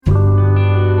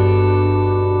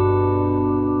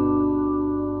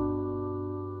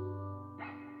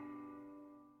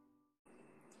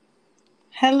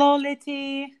Hello,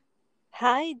 Letty.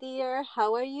 Hi, dear.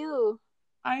 How are you?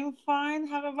 I'm fine.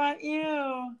 How about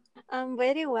you? I'm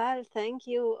very well, thank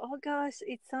you. Oh gosh,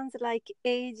 it sounds like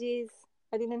ages.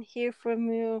 I didn't hear from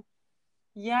you.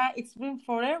 Yeah, it's been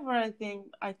forever, I think.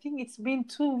 I think it's been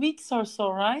 2 weeks or so,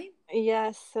 right?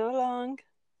 Yes, so long.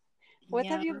 What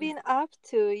have Yeah. you been up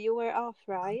to? You were off,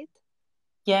 right?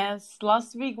 Yes,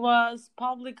 last week was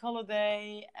public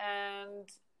holiday and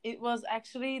it was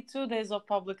actually 2 days of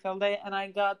public holiday and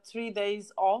I got 3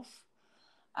 days off.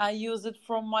 I used it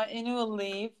from my annual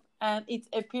leave and it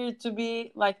appeared to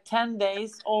be like 10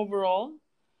 days overall.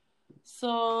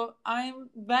 So I'm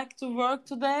back to work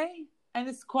today and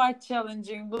it's quite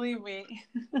challenging, believe me.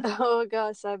 Oh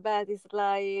gosh, I bet it's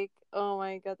like, oh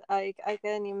my god, I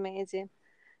can imagine.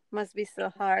 Must be so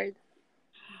hard.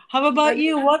 How about But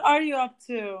you? What are you up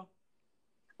to?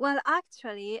 well,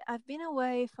 actually, I've been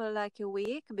away for like a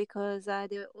week because I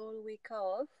had a all week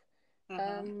off.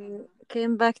 Uh-huh.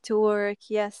 Came back to work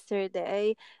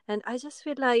yesterday, and I just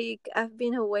feel like I've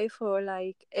been away for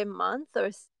like a month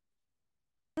or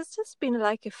it's just been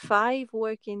like a 5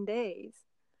 working days.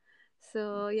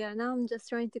 So yeah, now I'm just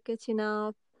trying to catching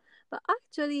up. But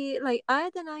actually, like I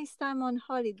had a nice time on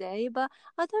holiday, but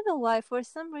I don't know why. For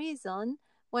some reason,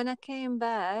 when I came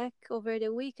back over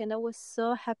the weekend, I was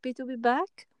so happy to be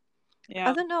back. I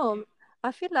Yeah. don't know.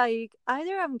 I feel like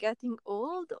either I'm getting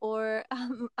old or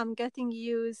I'm getting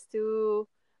used to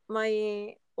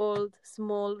my old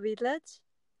small village.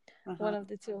 One Uh-huh. of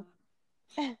the two.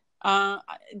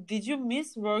 Did you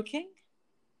miss working?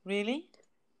 Really?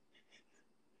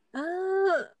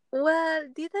 Well,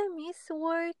 did I miss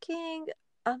working?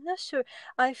 I'm not sure.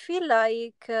 I feel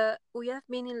like we have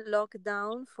been in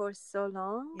lockdown for so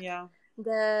long Yeah.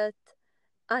 that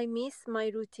I miss my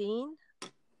routine.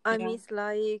 I Yeah. miss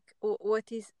like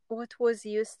what was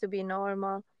used to be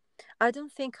normal. I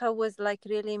don't think I was like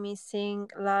really missing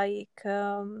like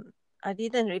I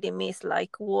didn't really miss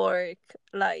like work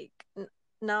like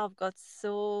now I've got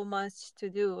so much to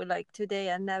do like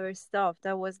today I never stopped.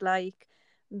 I was like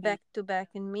Yeah. back to back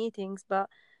in meetings, but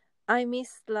I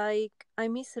miss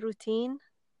routine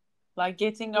Like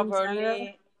getting up in general.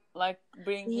 early, like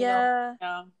Yeah,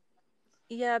 yeah.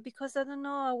 yeah, because I don't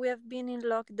know, we have been in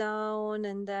lockdown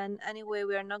and then anyway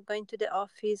we are not going to the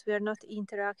office, we are not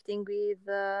interacting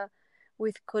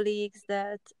with colleagues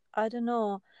that I don't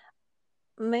know.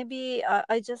 Maybe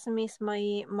I just miss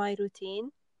my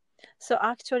routine. So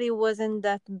actually it wasn't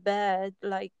that bad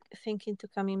like thinking to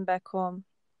coming back home.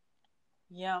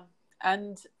 Yeah.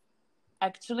 And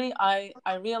actually I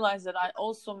realized that I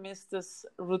also missed this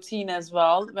routine as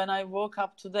well. When I woke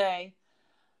up today,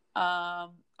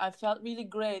 I felt really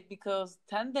great because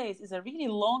 10 days is a really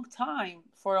long time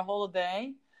for a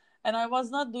holiday. And I was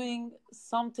not doing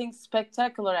something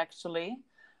spectacular actually.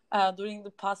 During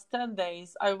the past 10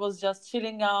 days, I was just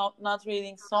chilling out, not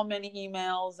reading so many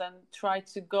emails, and try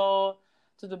to go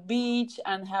to the beach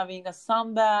and having a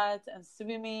sunbath and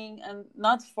swimming, and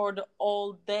not for the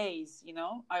old days,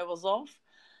 I was off.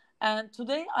 And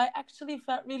today I actually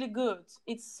felt really good.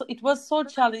 It was so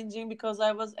challenging because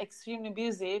I was extremely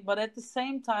busy, but at the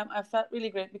same time I felt really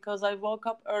great because I woke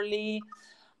up early.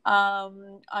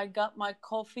 I got my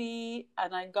coffee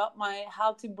and I got my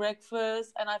healthy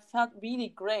breakfast, and I felt really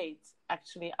great.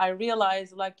 Actually, I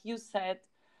realized, like you said,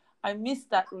 I missed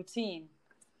that routine.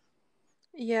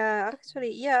 Yeah,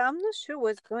 actually, yeah, I'm not sure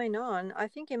what's going on. I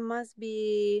think it must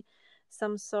be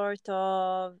some sort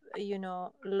of,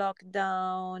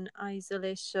 lockdown,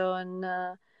 isolation,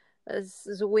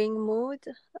 swing mood.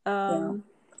 Yeah. Um,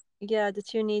 yeah,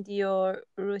 that you need your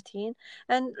routine.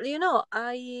 And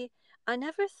I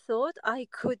never thought I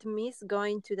could miss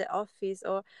going to the office,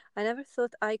 or I never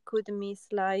thought I could miss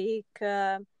like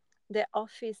the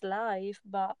office life,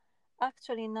 but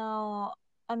actually now,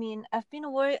 I mean, I've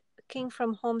been working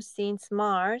from home since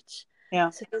March, Yeah.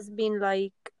 so it's been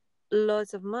like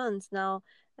lots of months now.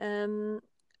 Um,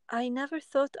 I never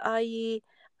thought I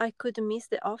could miss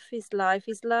the office life.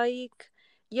 It's like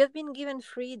you have been given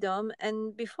freedom,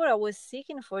 and before I was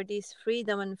seeking for this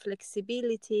freedom and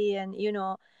flexibility, and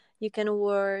you can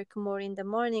work more in the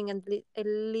morning and a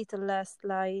little less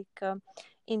like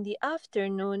in the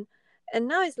afternoon. And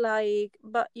now it's like,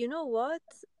 but you know what,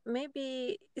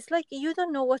 maybe it's like you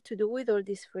don't know what to do with all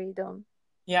this freedom.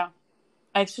 Yeah.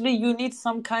 Actually, you need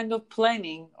some kind of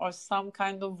planning or some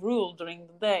kind of rule during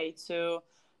the day to,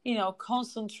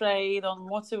 concentrate on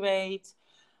motivate.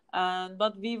 And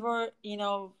but we were,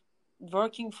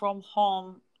 working from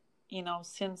home,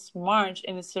 since March,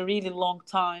 and it's a really long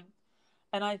time.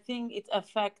 And I think it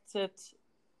affected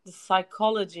the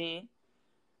psychology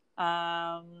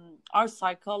our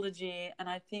psychology, and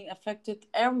I think affected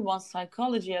everyone's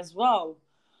psychology as well.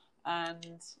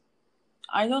 And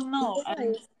I don't know.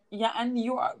 And Yes. yeah, and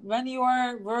when you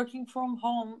are working from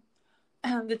home,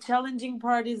 the challenging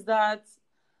part is that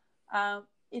um,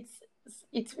 it's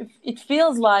it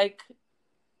feels like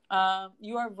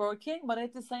you are working, but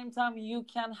at the same time you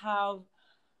can have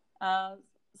uh,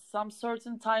 some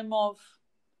certain time off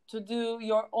to do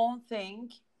your own thing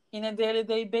in a daily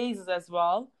day basis as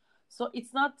well. So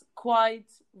it's not quite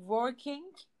working,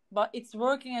 but it's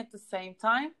working at the same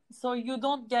time. So you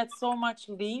don't get so much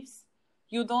leaves,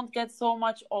 you don't get so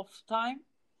much off time,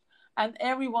 and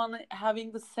everyone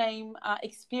having the same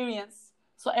experience.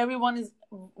 So everyone is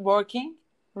working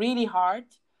really hard,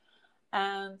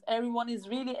 and everyone is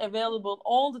really available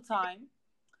all the time,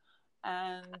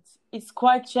 and it's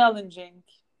quite challenging.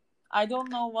 I don't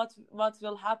know what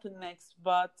will happen next,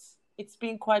 but it's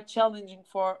been quite challenging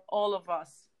for all of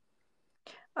us.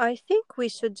 I think we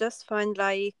should just find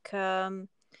like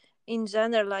in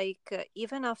general, like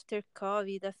even after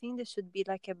COVID, I think there should be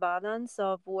like a balance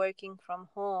of working from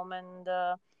home and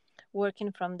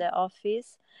working from the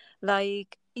office.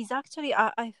 Like it's actually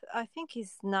I think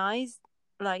it's nice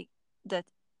like that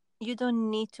you don't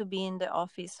need to be in the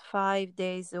office 5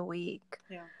 days a week.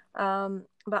 Yeah.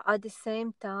 But at the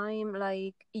same time,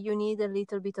 like you need a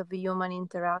little bit of human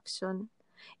interaction.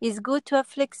 It's good to have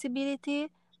flexibility,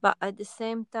 but at the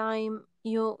same time,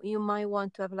 you might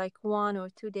want to have like 1 or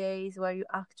 2 days where you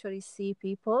actually see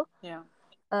people. Yeah.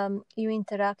 You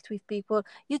interact with people,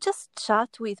 you just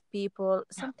chat with people.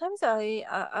 Sometimes I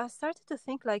started to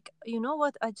think like, you know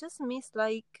what, I just miss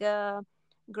like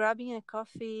grabbing a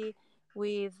coffee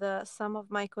with some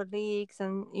of my colleagues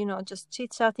and just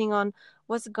chit chatting on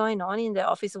what's going on in the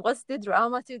office, what's the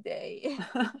drama today.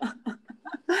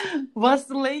 What's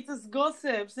the latest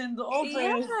gossips in the office?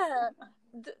 Yeah.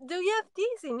 Do you have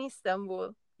this in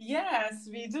Istanbul? Yes,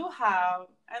 we do have,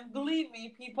 and believe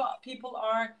me, people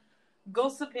are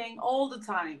gossiping all the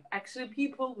time. Actually,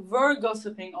 people were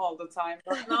gossiping all the time,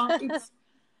 but now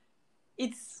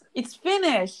it's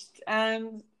finished,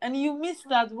 and you miss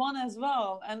that one as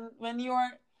well. And when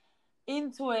you're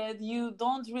into it, you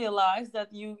don't realize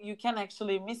that you can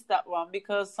actually miss that one,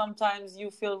 because sometimes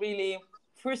you feel really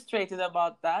frustrated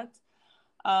about that.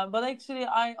 But actually,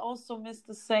 I also miss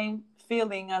the same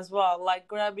feeling as well, like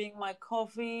grabbing my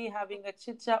coffee, having a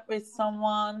chit chat with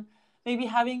someone, maybe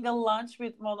having a lunch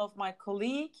with one of my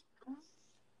colleagues.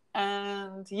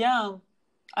 And yeah,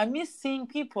 I miss seeing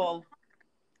people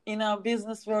in a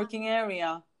business working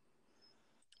area.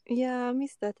 Yeah, I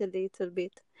miss that a little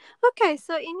bit. Okay,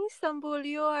 so in Istanbul,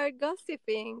 you are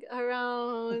gossiping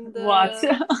around. What?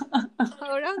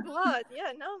 Around what?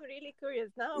 Yeah, now I'm really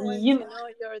curious. Now I want to you know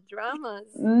your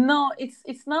dramas. No,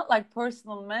 it's not like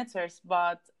personal matters,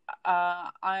 but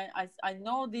I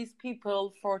know these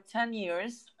people for 10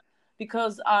 years,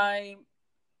 because I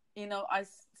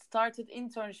started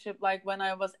internship like when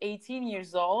I was 18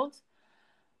 years old.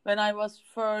 When I was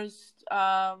first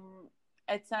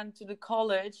attend to the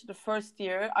college, the first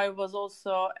year, I was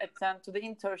also attend to the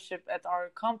internship at our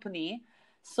company.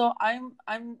 So I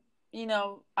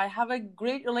have a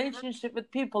great relationship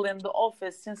with people in the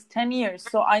office since 10 years.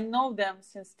 So I know them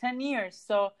since 10 years.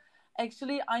 So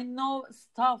actually I know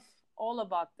stuff all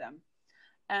about them.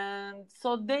 And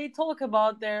so they talk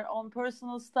about their own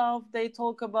personal stuff, they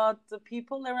talk about the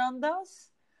people around us.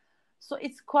 So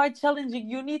it's quite challenging.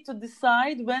 You need to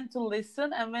decide when to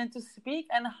listen and when to speak,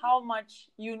 and how much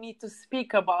you need to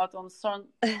speak about on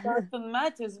certain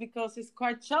matters, because it's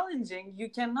quite challenging. You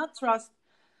cannot trust,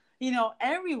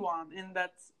 everyone in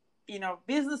that,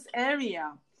 business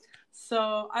area.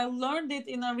 So I learned it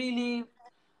in a really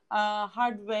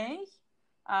hard way.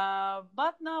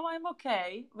 But now I'm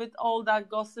okay with all that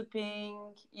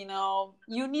gossiping.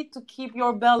 You need to keep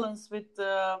your balance with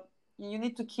the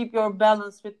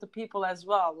people as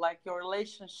well, like your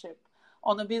relationship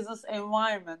on a business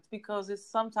environment, because it's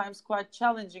sometimes quite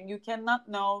challenging. You cannot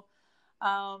know,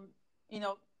 um, you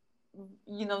know,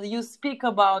 you speak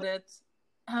about it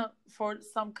for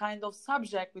some kind of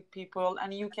subject with people,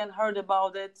 and you can heard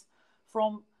about it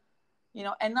from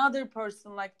another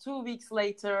person like 2 weeks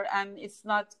later, and it's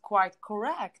not quite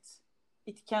correct.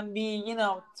 It can be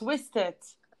twisted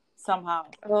somehow.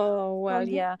 Oh, So well,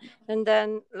 yeah. yeah. And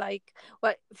then, like,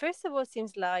 well, first of all,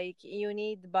 seems like you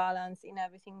need balance in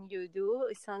everything you do.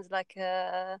 It sounds like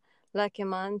a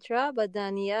mantra, but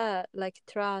then, yeah, like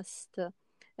trust.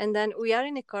 And then we are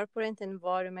in a corporate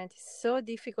environment. It's so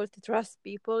difficult to trust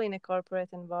people in a corporate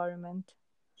environment.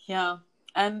 Yeah,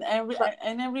 and But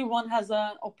everyone has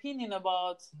an opinion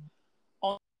about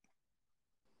on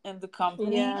in the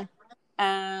company. yeah,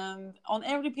 and on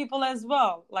every people as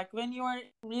well. Like when you are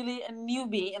really a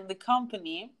newbie in the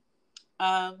company,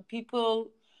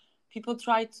 people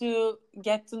try to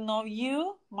get to know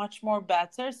you much more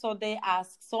better, so they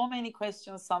ask so many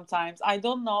questions. Sometimes I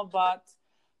don't know, but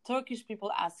Turkish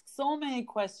people ask so many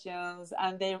questions,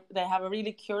 and they have a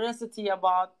really curiosity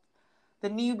about the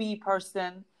newbie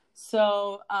person.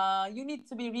 So you need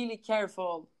to be really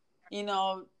careful, you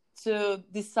know, to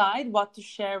decide what to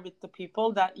share with the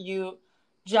people that you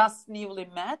just newly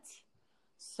met.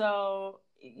 So,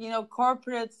 you know,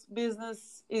 corporate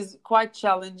business is quite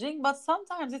challenging, but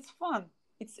sometimes it's fun.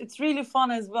 It's really fun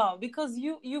as well, because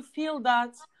you feel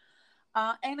that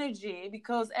energy,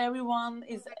 because everyone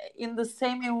is in the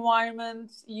same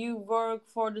environment. You work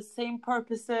for the same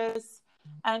purposes,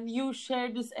 and you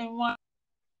share this environment.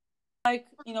 Like,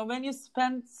 you know, when you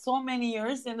spend so many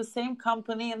years in the same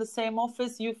company, in the same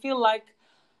office, you feel like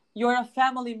you're a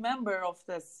family member of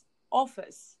this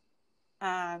office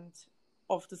and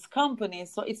of this company.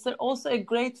 So it's also a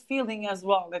great feeling as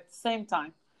well at the same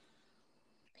time.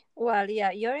 Well,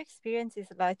 yeah, your experience is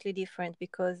slightly different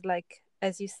because, like,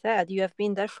 as you said, you have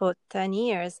been there for 10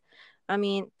 years. I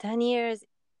mean, 10 years,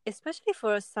 especially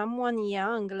for someone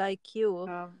young like you,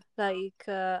 like,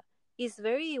 is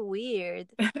very weird.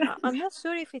 I'm not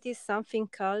sure if it is something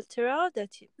cultural that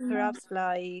perhaps,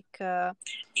 like,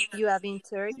 you have in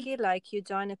Turkey, like you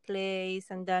join a place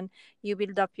and then you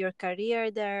build up your career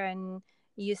there and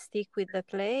you stick with the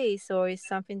place, or is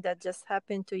something that just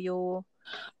happened to you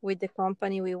with the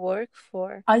company we work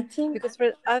for? I think, Because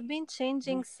I've been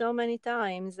changing so many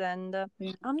times, and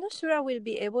I'm not sure I will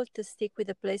be able to stick with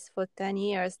a place for 10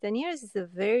 years. 10 years is a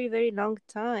very, very long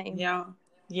time.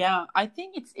 yeah, I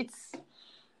think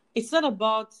it's not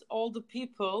about all the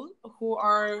people who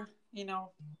are, you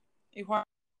know, who are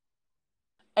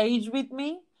age with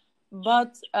me,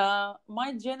 but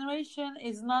my generation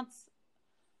is not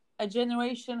a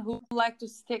generation who like to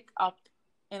stick up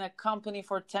in a company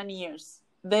for 10 years.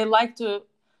 They like to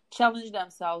challenge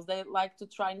themselves. They like to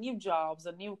try new jobs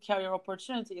and new career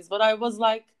opportunities. But I was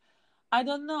like, I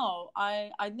don't know. I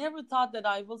never thought that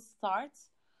I will start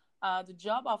the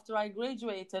job after I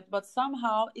graduated, but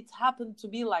somehow it happened to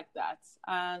be like that.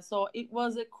 And so it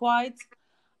was a quite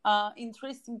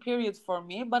interesting period for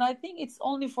me. But I think it's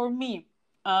only for me.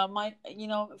 My, you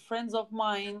know, friends of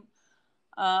mine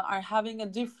are having a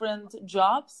different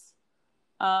jobs,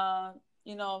 uh,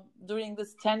 you know, during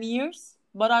this 10 years.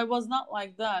 But I was not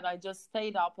like that. I just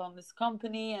stayed up on this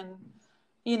company and,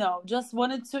 you know, just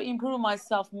wanted to improve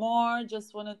myself more,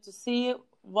 just wanted to see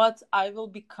what I will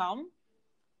become.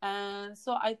 And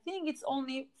so I think it's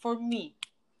only for me.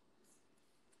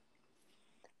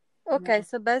 Okay,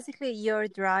 so basically your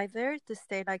driver to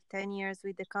stay like 10 years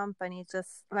with the company,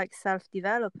 just like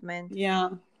self-development. Yeah.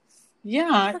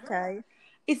 Yeah. Okay.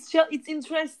 It's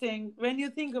interesting when you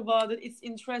think about it. It's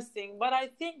interesting, but I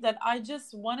think that I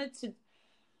just wanted to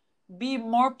be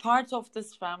more part of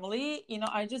this family. You know,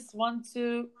 I just want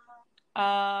to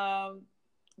um,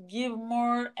 give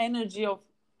more energy of,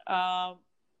 uh,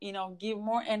 you know, give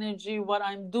more energy what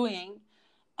I'm doing,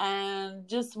 and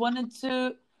just wanted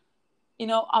to, you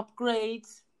know, upgrade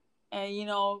and, you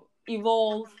know,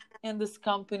 evolve in this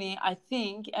company, I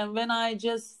think. And when I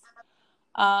just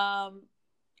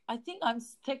I think I'm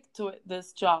stick to it,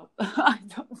 this job. I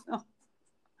don't know.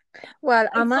 Well,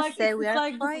 I It's must like say we it's are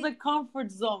like this is quite a comfort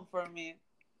zone for me.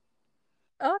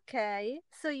 okay.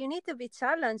 So you need to be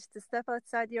challenged to step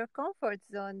outside your comfort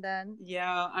zone then.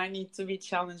 Yeah, I need to be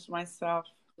challenged myself.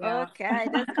 Yeah. Okay,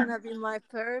 that's gonna be my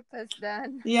purpose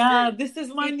then. Yeah, this is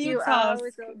my Kick new you out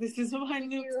task. of This is my kick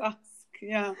new you task.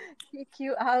 Yeah. kick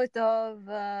you out of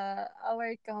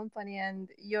our company and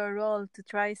your role to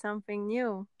try something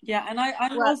new. Yeah, and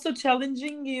I'm Well, also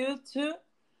challenging you to,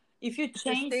 if you to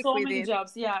change stick so with many it.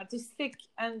 jobs, yeah, to stick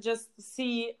and just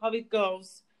see how it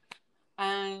goes.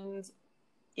 And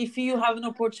if you have an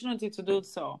opportunity to do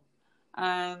so.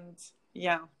 And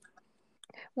yeah.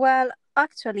 Well,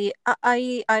 actually,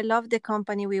 I love the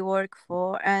company we work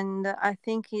for, and I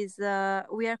think is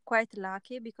we are quite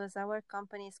lucky because our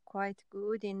company is quite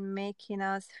good in making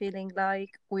us feeling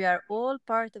like we are all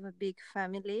part of a big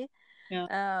family,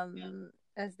 Yeah.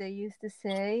 as they used to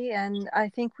say. And I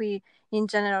think we, in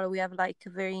general, we have like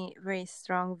very very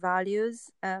strong values,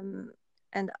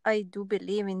 and I do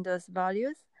believe in those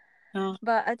values. Yeah.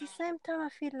 But at the same time, I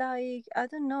feel like, I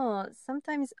don't know,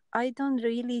 sometimes I don't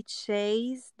really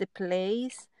chase the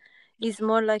place. It's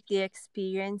more like the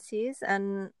experiences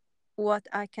and what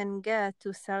I can get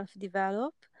to self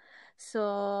develop.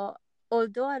 So,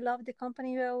 although I love the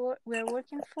company we are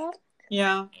working for,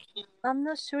 Yeah. I'm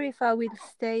not sure if I will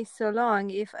stay so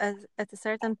long if at a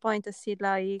certain point I see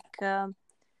like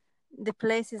the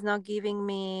place is not giving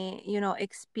me,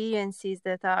 experiences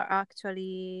that are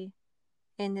actually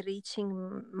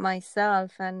enriching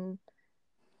myself and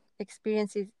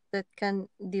experiences that can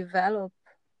develop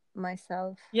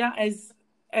myself. Yeah,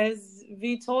 as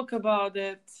we talk about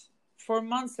it 4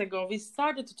 months ago, we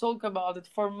started to talk about it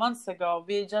 4 months ago.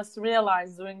 We just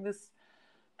realized during this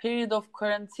period of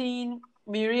quarantine,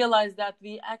 we realized that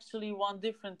we actually want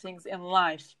different things in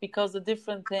life, because the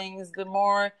different things, the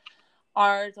more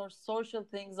art or social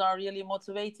things are really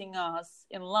motivating us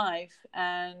in life,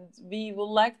 and we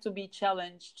would like to be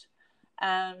challenged,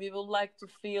 and we would like to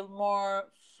feel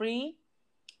more free,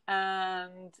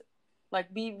 and like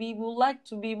we would like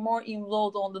to be more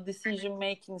involved on the decision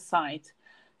making side.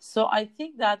 So I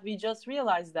think that we just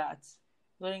realized that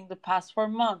during the past 4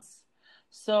 months.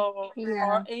 So Yeah.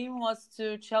 our aim was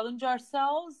to challenge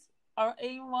ourselves. Our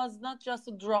aim was not just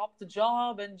to drop the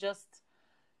job and just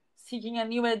seeking a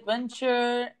new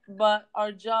adventure, but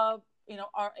our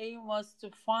aim was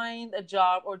to find a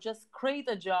job or just create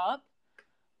a job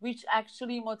which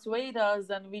actually motivate us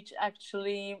and which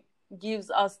actually gives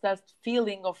us that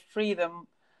feeling of freedom,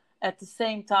 at the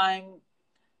same time,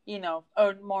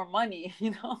 earn more money,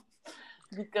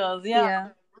 because Yeah.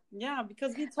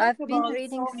 because we talk I've been about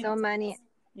reading so many so many things.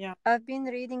 Yeah, I've been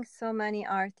reading so many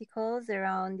articles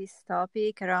around this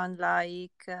topic, around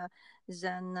like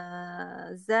Gen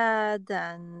Z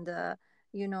and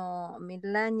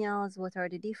millennials. What are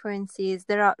the differences?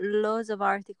 There are loads of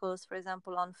articles, for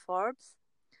example, on Forbes.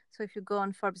 So if you go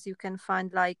on Forbes, you can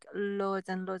find like loads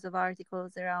and loads of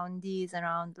articles around these,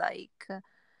 around like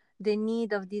the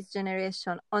need of this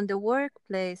generation on the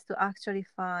workplace to actually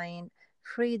find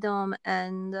freedom,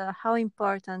 and how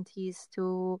important it is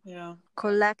to yeah,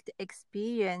 collect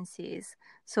experiences.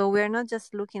 So we're not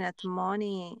just looking at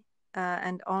money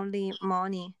and only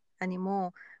money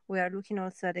anymore. We are looking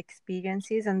also at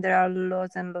experiences, and there are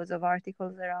loads and loads of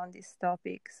articles around this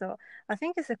topic. So I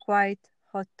think it's a quite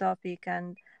hot topic,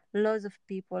 and lots of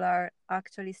people are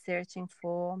actually searching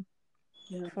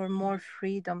yeah, for more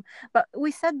freedom. But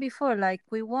we said before, like,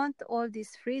 we want all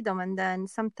this freedom, and then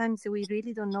sometimes we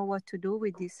really don't know what to do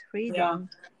with this yeah, freedom,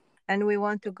 and we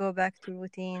want to go back to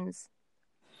routines.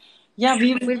 yeah.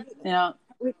 Will Yeah.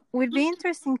 will be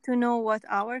interesting to know what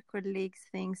our colleagues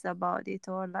thinks about it,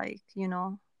 or like,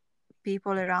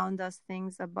 people around us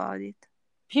thinks about it.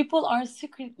 People are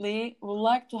secretly would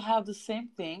like to have the same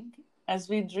thing as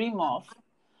we dream of,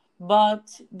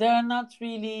 but they're not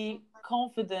really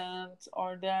confident,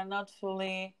 or they're not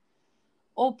fully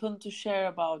open to share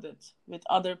about it with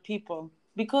other people,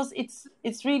 because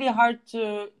it's really hard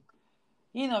to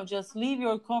just leave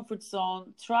your comfort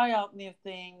zone, try out new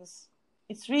things.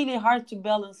 It's really hard to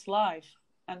balance life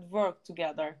and work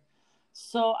together.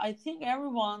 So I think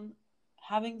everyone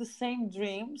having the same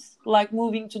dreams, like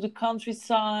moving to the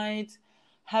countryside,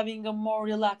 having a more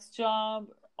relaxed job,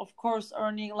 of course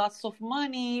earning lots of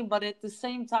money, but at the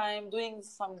same time doing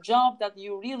some job that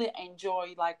you really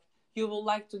enjoy, like you would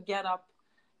like to get up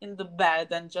in the bed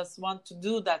and just want to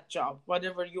do that job,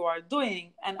 whatever you are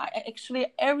doing. And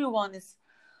actually everyone is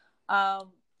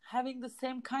um, having the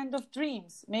same kind of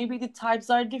dreams. Maybe the types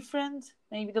are different,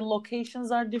 maybe the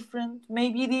locations are different,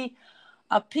 maybe the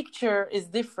picture is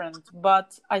different,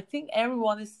 but I think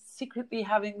everyone is secretly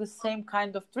having the same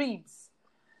kind of dreams.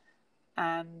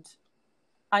 And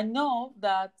I know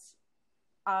that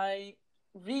I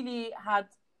really had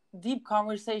deep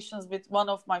conversations with one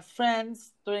of my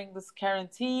friends during this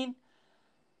quarantine.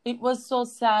 It was so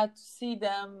sad to see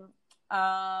them.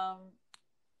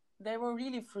 They were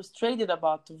really frustrated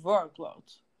about the workload,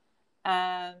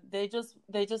 and they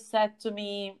just said to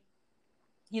me,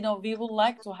 we would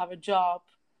like to have a job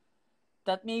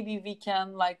that maybe we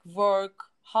can like work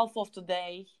half of the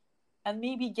day and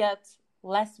maybe get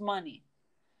less money,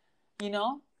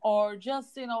 or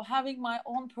just having my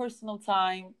own personal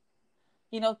time,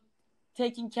 you know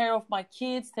taking care of my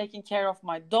kids, taking care of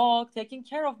my dog, taking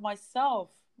care of myself,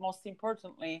 most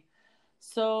importantly.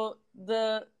 So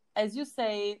the as you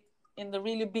say, in the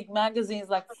really big magazines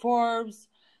like Forbes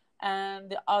and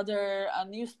the other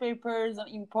newspapers and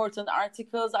important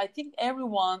articles, I think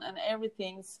everyone and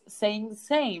everything's saying the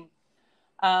same.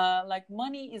 Like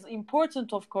money is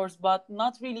important, of course, but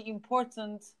not really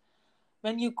important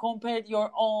when you compare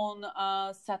your own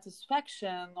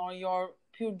satisfaction or your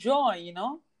pure joy.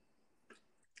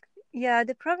 Yeah,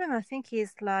 the problem I think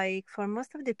is like for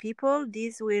most of the people,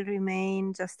 this will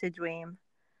remain just a dream.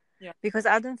 Yeah. Because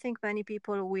I don't think many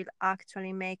people will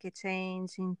actually make a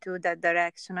change into that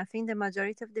direction. I think the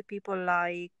majority of the people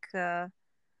like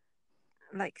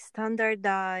like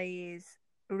standardize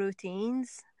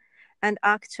routines, and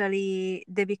actually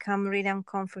they become really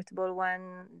uncomfortable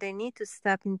when they need to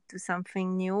step into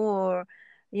something new, or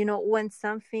when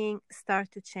something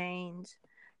start to change.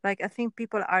 Like, I think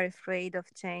people are afraid of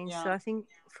change, so Yeah. I think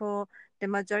for the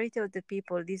majority of the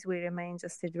people this will remain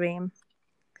just a dream,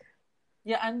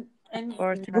 Yeah, and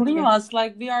believe unfortunately. us,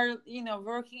 like we are,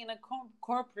 working in a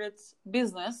corporate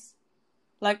business.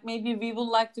 Like maybe we would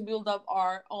like to build up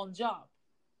our own job,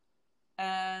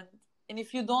 and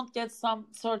if you don't get some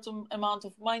certain amount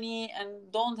of money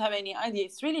and don't have any idea,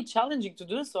 it's really challenging to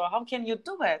do so. How can you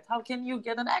do it? How can you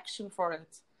get an action for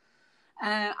it?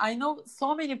 And I know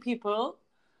so many people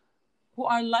who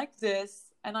are like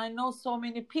this, and I know so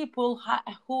many people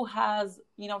who has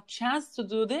chance to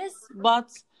do this, but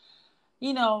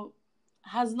you know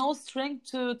has no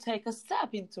strength to take a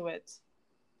step into it.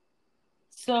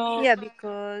 So Yeah,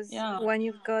 because yeah, when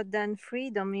you've got then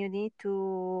freedom, you need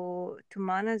to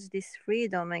manage this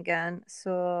freedom again.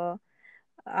 So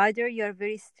either you're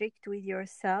very strict with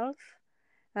yourself,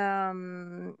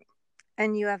 um,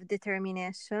 and you have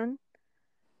determination.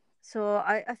 So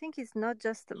I think it's not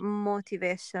just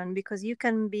motivation, because you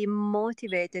can be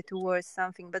motivated towards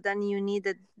something, but then you need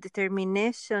a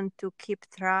determination to keep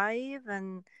thrive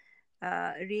and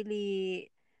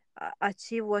really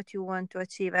achieve what you want to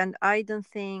achieve. And I don't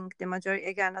think the majority,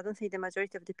 again, I don't think the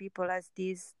majority of the people has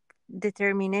this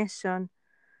determination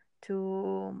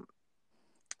to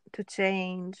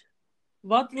change.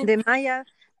 what would They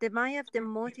might have the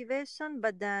motivation,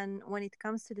 but then when it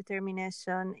comes to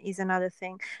determination is another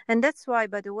thing. And that's why,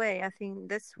 by the way, I think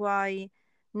that's why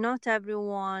not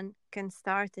everyone can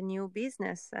start a new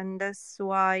business, and that's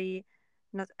why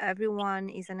not everyone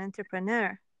is an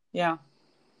entrepreneur. yeah,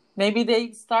 maybe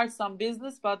they start some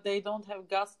business but they don't have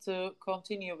guts to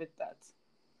continue with that,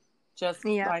 just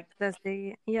Yeah, like.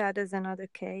 that's another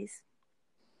case.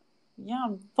 Yeah,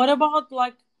 what about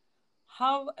like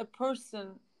how a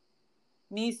person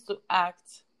needs to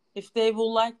act if they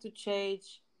would like to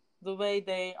change the way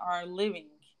they are living,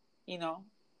 you know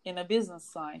in a business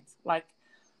side, like,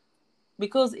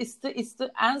 because it's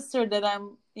the answer that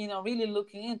I'm really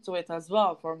looking into it as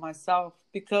well for myself,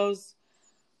 because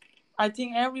I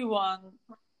think everyone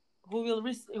who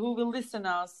will listen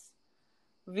us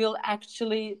will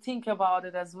actually think about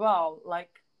it as well,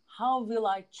 like, how will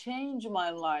I change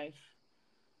my life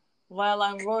while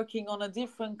I'm working on a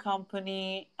different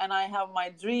company and I have my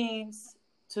dreams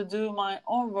to do my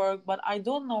own work, but I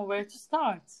don't know where to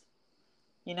start,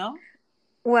 you know?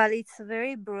 Well, it's a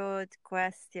very broad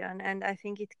question, and I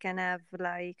think it can have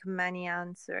like many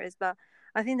answers. But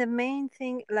I think the main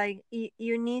thing, like,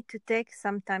 you need to take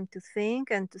some time to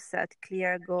think and to set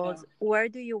clear Yeah. goals. Where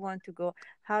do you want to go?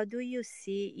 How do you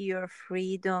see your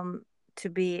freedom to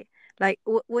be? Like,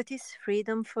 what is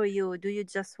freedom for you? Do you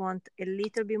just want a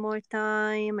little bit more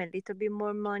time, a little bit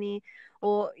more money,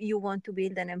 or you want to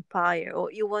build an empire,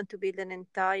 or you want to build an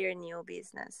entire new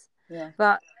business? Yeah.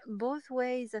 But both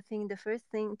ways, I think the first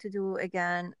thing to do,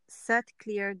 again, set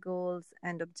clear goals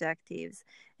and objectives,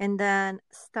 and then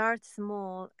start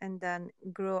small and then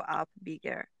grow up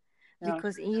bigger, Yeah.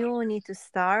 because you need to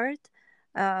start.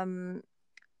 Um,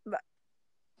 but,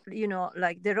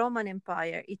 like the Roman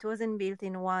Empire, it wasn't built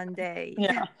in one day.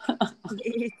 Yeah.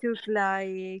 It took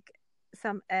like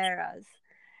some eras.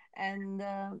 And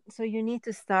so you need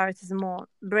to start small,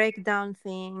 break down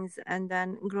things, and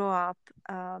then grow up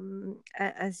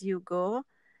as you go.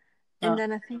 And Yeah.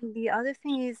 then I think the other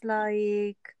thing is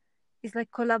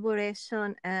like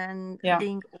collaboration and Yeah.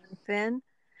 being open.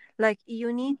 Like,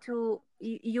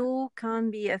 you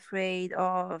can't be afraid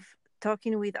of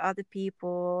talking with other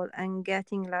people and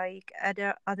getting like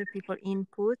other people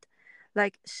input.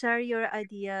 Like, share your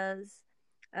ideas,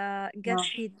 get Yeah.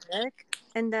 feedback,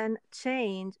 and then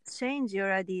change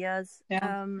your ideas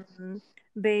Yeah.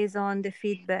 based on the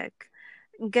feedback.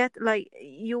 Get, like,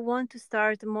 you want to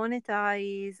start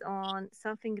monetize on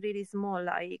something really small,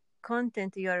 like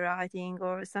content you're writing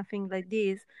or something like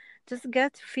this. Just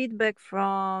get feedback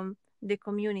from the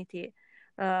community,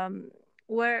 um,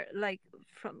 where, like,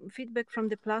 from feedback from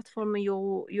the platform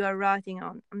you are writing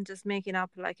on. I'm just making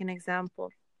up like an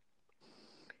example.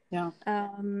 Yeah.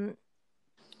 um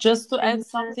Just to add and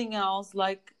something else,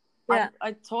 like, I, yeah.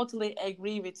 I totally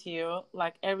agree with you,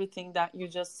 like everything that you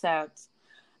just said.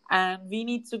 And we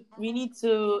need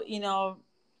to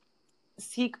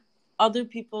seek other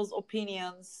people's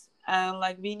opinions, and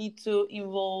like we need to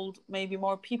involve maybe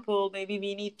more people, maybe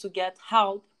we need to get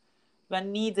help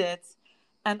when needed.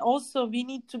 And also we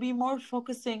need to be more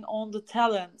focusing on the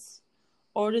talents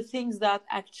or the things that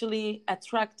actually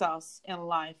attract us in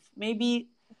life. Maybe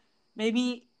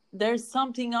there's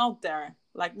something out there.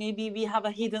 Like maybe we have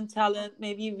a hidden talent,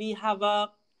 maybe we have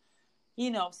a,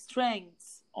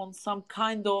 strengths on some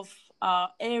kind of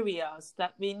areas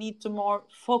that we need to more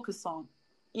focus on.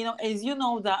 As you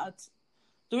know that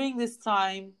during this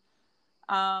time,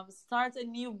 start a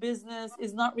new business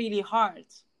is not really hard,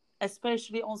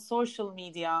 especially on social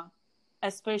media,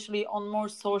 especially on more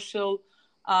social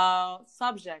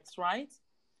subjects, right?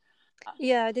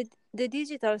 Yeah, the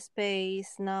digital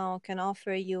space now can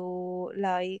offer you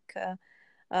like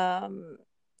um,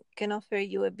 can offer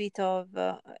you a bit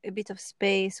of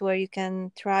space where you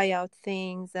can try out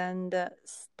things and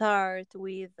start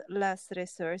with less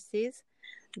resources.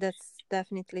 That's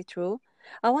definitely true.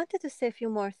 I wanted to say a few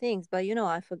more things, but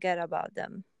I forget about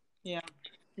them. Yeah.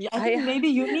 Yeah, I I think maybe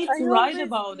you need I to write always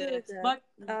about do it. that. But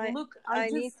I look, I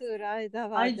need to write I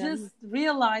about them. just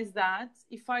realized that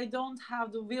if I don't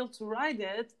have the will to write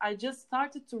it, I just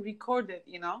started to record it,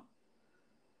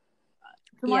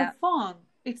 to my Yeah. phone.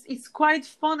 It's quite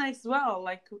fun as well.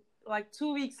 Like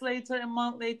 2 weeks later, a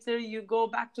month later, you go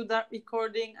back to that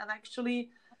recording and actually,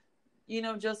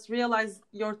 just realize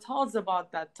your thoughts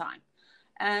about that time.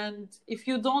 And if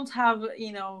you don't have,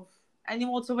 any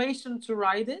motivation to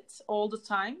write it all the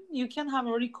time, you can have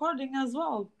a recording as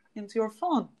well into your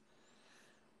phone.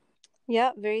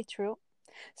 Yeah, very true.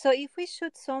 So if we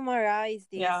should summarize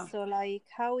this, Yeah. so like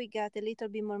how we get a little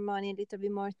bit more money, a little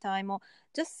bit more time, or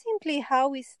just simply how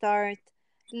we start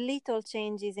little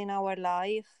changes in our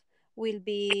life will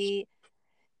be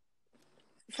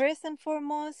first and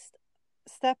foremost,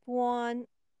 step one,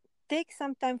 take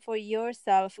some time for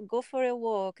yourself, go for a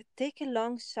walk, take a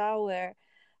long shower,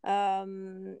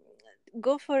 um,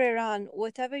 go for a run,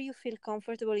 whatever you feel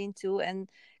comfortable into, and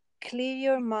clear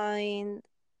your mind,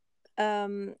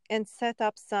 and set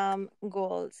up some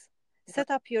goals. Yeah.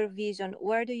 Set up your vision.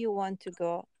 Where do you want to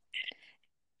go?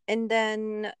 And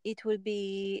then it will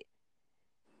be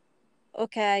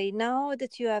okay. Now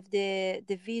that you have the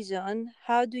vision,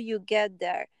 how do you get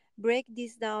there? Break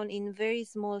this down in very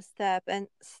small step and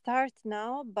start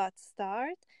now, but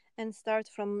start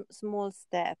from small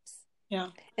steps. Yeah.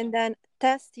 And then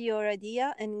test your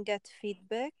idea and get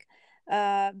feedback.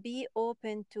 Be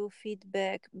open to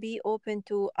feedback, be open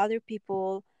to other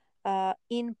people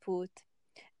input,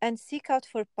 and seek out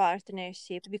for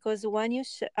partnership, because when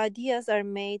ideas are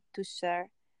made to share,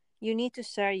 you need to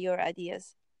share your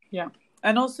ideas. Yeah.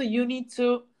 And also, you need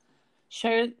to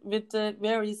share it with the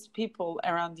various people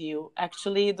around you.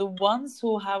 Actually, the ones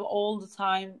who have all the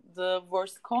time the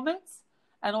worst comments,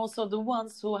 and also the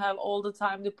ones who have all the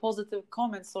time the positive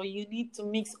comments. So you need to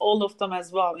mix all of them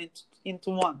as well into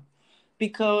one,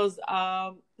 because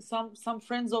some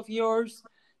friends of yours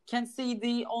can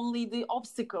see only the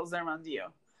obstacles around you,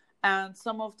 and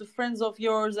some of the friends of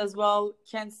yours as well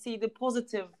can see the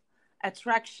positive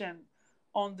attraction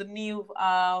on the new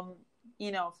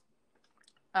you know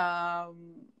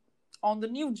um, on the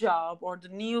new job or the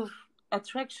new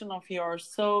attraction of yours.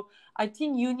 So I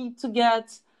think you need to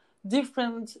get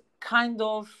different kind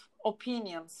of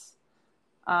opinions,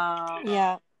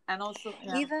 Yeah, and also,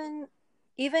 yeah,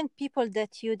 even people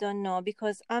that you don't know,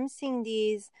 because I'm seeing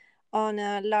these on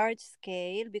a large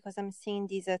scale, because I'm seeing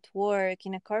these at work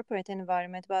in a corporate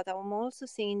environment, but I'm also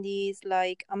seeing these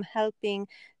like I'm helping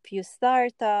few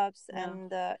startups, yeah,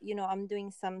 and I'm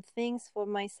doing some things for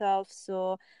myself,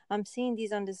 so I'm seeing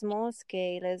these on the small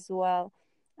scale as well.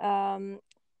 um,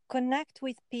 Connect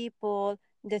with people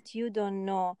that you don't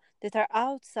know, that are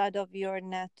outside of your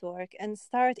network, and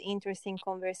start interesting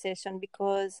conversation,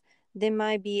 because they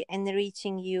might be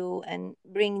enriching you and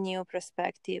bring new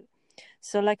perspective.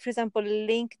 So like for example,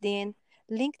 LinkedIn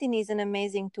is an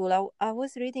amazing tool. I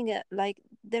was reading it, like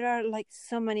there are like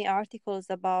so many articles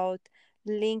about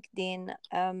LinkedIn,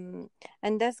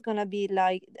 and that's gonna be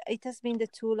like, it has been the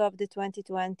tool of the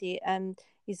 2020, and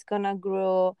it's gonna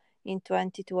grow in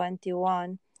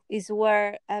 2021, is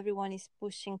where everyone is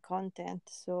pushing content.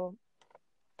 So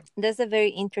that's a very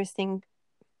interesting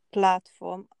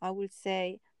platform, I would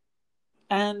say.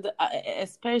 and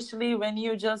especially when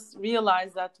you just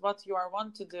realize that what you are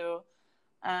want to do,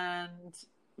 and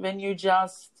when you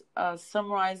just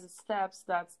summarize the steps,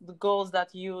 that's the goals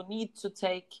that you need to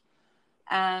take.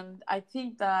 And I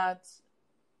think that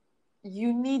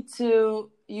you need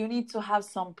to have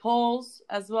some polls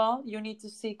as well. You need to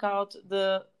seek out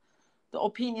the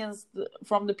opinions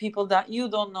from the people that you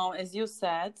don't know, as you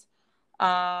said.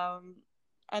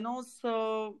 And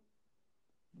also,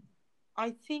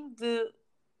 I think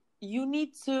you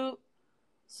need to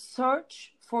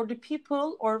search for the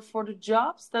people or for the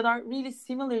jobs that are really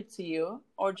similar to you,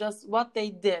 or just what they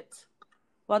did,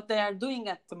 what they are doing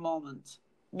at the moment.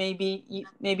 maybe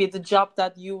the job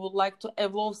that you would like to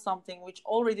evolve something which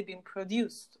already been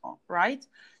produced, right?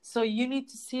 So you need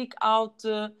to seek out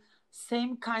the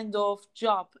same kind of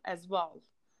job as well.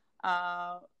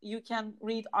 You can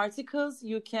read articles,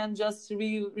 you can just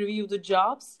review the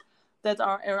jobs that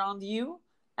are around you,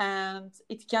 and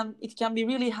it can be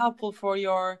really helpful for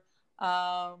your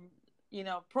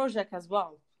project as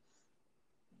well.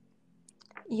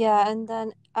 Yeah, and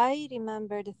then I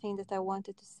remember the thing that I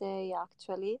wanted to say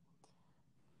actually,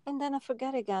 and then I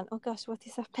forget again. Oh gosh, what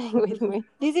is happening with me?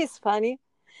 This is funny.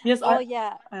 Yes, Oh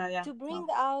yeah, yeah. to bring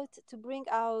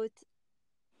out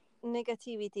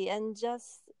negativity and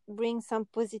just bring some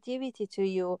positivity to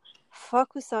you.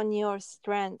 Focus on your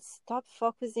strengths. Stop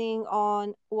focusing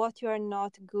on what you are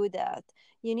not good at.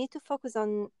 You need to focus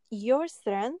on your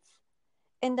strength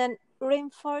and then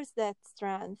reinforce that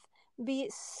strength.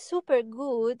 Be super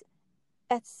good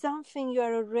at something you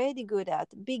are already good at.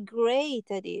 Be great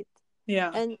at it.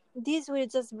 Yeah. And this will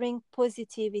just bring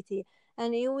positivity,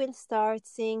 and you will start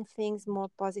seeing things more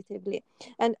positively.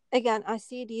 And again, I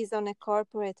see this on a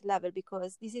corporate level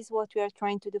because this is what we are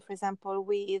trying to do. For example,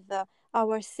 with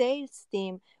our sales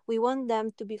team, we want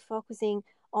them to be focusing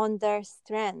on their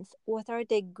strengths. What are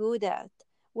they good at?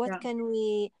 What Yeah. can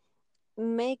we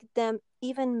make them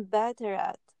even better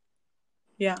at?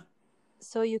 Yeah.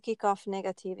 So you kick off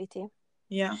negativity.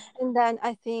 Yeah. And then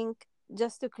I think,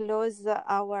 just to close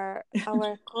our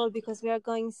call, because we are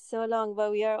going so long, but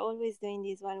we are always doing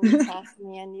this when we chat,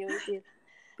 me and you, Idil.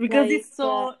 Because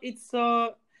Like it's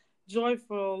so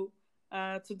joyful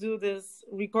to do this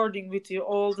recording with you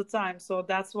all the time, so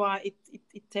that's why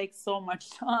it takes so much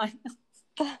time.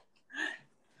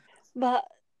 but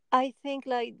I think,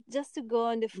 like, just to go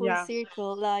on the full Yeah.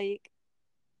 circle, like,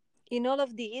 in all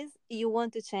of these you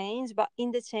want to change, but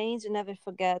in the change never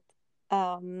forget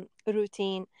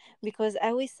routine, because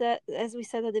as we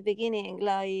said at the beginning,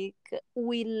 like,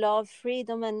 we love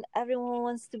freedom and everyone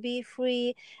wants to be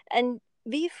free, and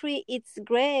be free, it's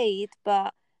great,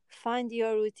 but find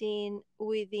your routine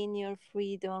within your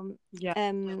freedom. Yeah.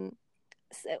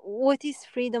 What is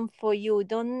freedom for you?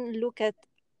 Don't look at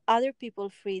other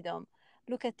people's freedom,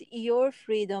 look at your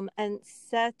freedom and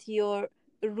set your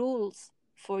rules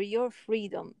for your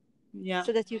freedom, Yeah.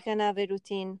 so that you can have a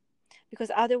routine,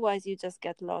 because otherwise you just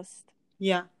get lost.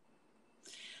 Yeah.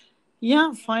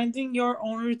 Yeah, finding your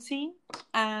own routine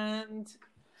and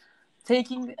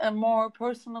taking a more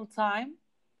personal time,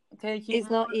 taking It's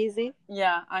not easy,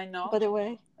 yeah, I know. by the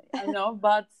way. I know,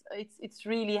 but it's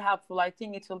really helpful. I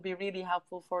think it will be really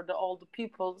helpful for all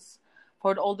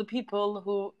the people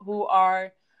who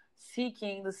are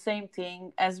seeking the same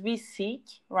thing as we seek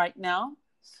right now.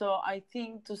 So I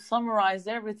think, to summarize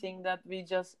everything that we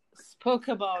just spoke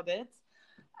about it,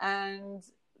 and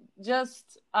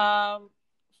just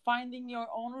finding your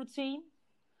own routine,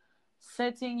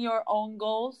 setting your own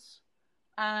goals,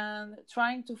 and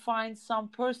trying to find some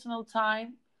personal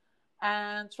time,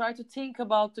 and try to think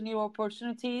about the new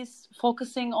opportunities,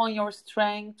 focusing on your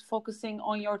strength, focusing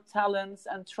on your talents,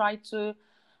 and try to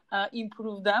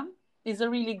improve them is a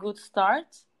really good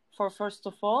start for first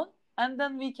of all. And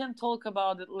then we can talk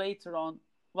about it later on,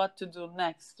 what to do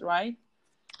next, right?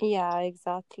 Yeah,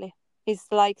 exactly. It's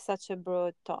like such a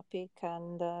broad topic,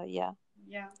 and yeah.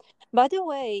 Yeah. By the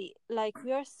way, like,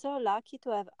 we are so lucky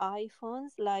to have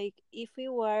iPhones. Like, if we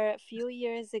were a few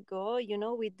years ago,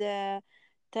 with the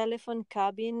telephone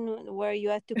cabin where you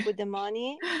had to put the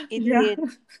money, Yeah.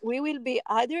 we will be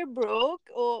either broke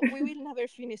or we will never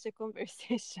finish a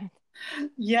conversation.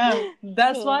 Yeah,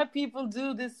 that's So, why people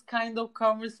do this kind of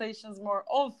conversations more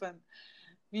often.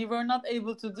 We were not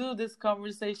able to do this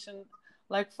conversation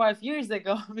like 5 years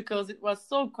ago because it was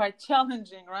so quite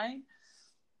challenging, right?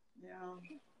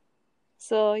 Yeah.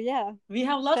 so yeah. We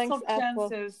have lots Thanks, of Apple.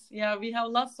 chances. Yeah, we have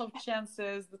lots of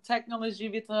chances. The technology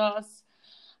with us,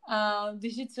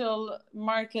 digital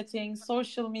marketing,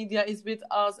 social media is with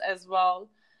us as well.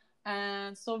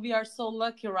 And so we are so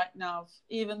lucky right now,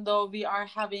 even though we are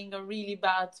having a really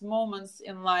bad moments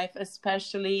in life,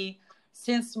 especially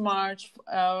since March,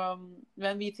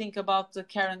 when we think about the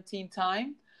quarantine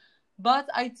time. But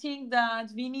I think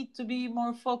that we need to be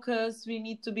more focused, we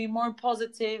need to be more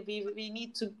positive, we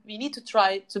need to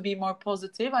try to be more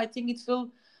positive. I think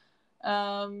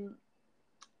um,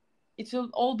 it will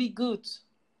all be good.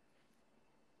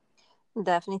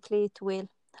 Definitely it will.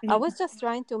 I was just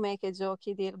trying to make a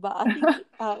jokey deal, but I think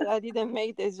I didn't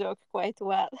make the joke quite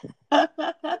well.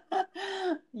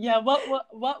 Yeah,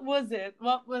 what was it?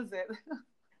 What was it?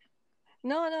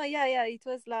 No, yeah. It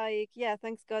was like, yeah,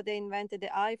 thanks God they invented the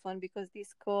iPhone, because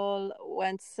this call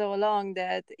went so long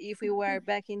that if we were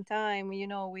back in time,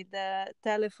 with the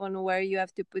telephone where you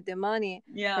have to put the money,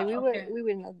 Yeah, like okay. we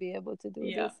will not be able to do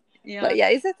Yeah, this. But yeah. yeah,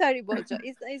 it's a terrible joke.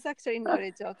 It's actually not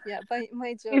a joke. Yeah, but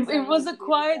my jokes It are was a really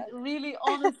quite bad. really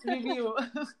honest review.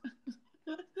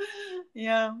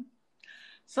 Yeah.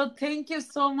 So thank you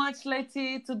so much,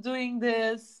 Letty, to doing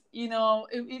this.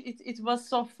 It was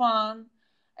so fun,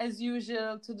 as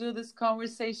usual, to do this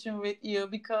conversation with you,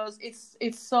 because it's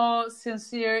so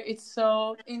sincere, it's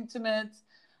so intimate,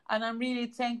 and I'm really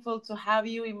thankful to have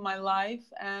you in my life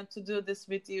and to do this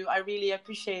with you. I really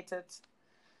appreciate it.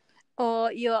 Oh,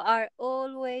 you are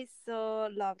always so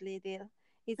lovely, Dil.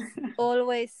 It's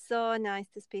always so nice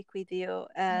to speak with you.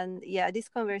 And yeah, these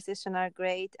conversations are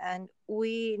great, and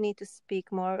we need to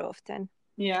speak more often.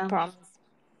 Yeah, Promise.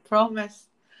 promise.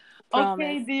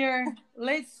 Okay, Promise. dear.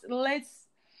 Let's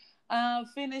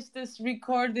finish this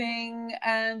recording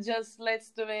and just let's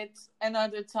do it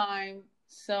another time.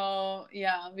 So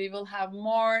yeah, we will have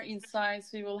more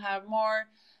insights. We will have more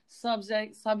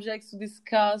subjects to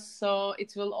discuss. So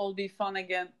it will all be fun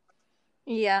again.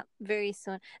 Yeah, very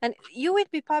soon. And you will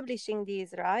be publishing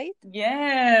these, right?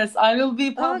 Yes, I will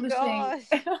be Oh publishing. gosh.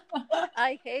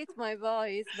 I hate my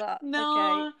voice, but okay.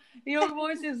 No, your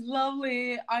voice is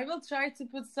lovely. I will try to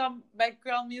put some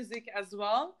background music as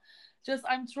well. Just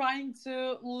I'm trying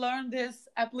to learn this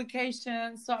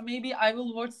application, so maybe I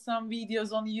will watch some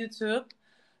videos on YouTube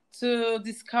to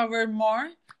discover more.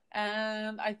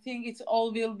 And I think it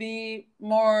all will be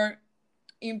more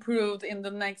improved in the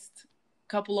next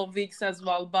couple of weeks as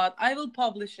well. But I will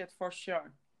publish it for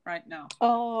sure right now.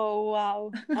 Oh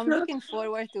wow. I'm looking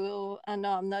forward to no,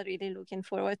 I'm not really looking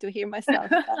forward to hear myself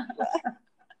talk, but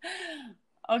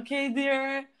Okay,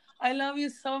 dear. I love you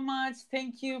so much.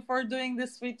 Thank you for doing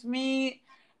this with me.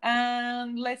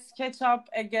 And let's catch up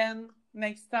again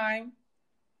next time.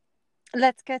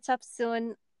 let's catch up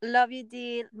soon. Love you,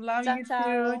 deal. Love Ciao, you too.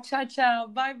 ciao. Ciao, ciao.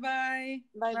 Bye bye.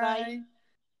 Bye bye. Bye.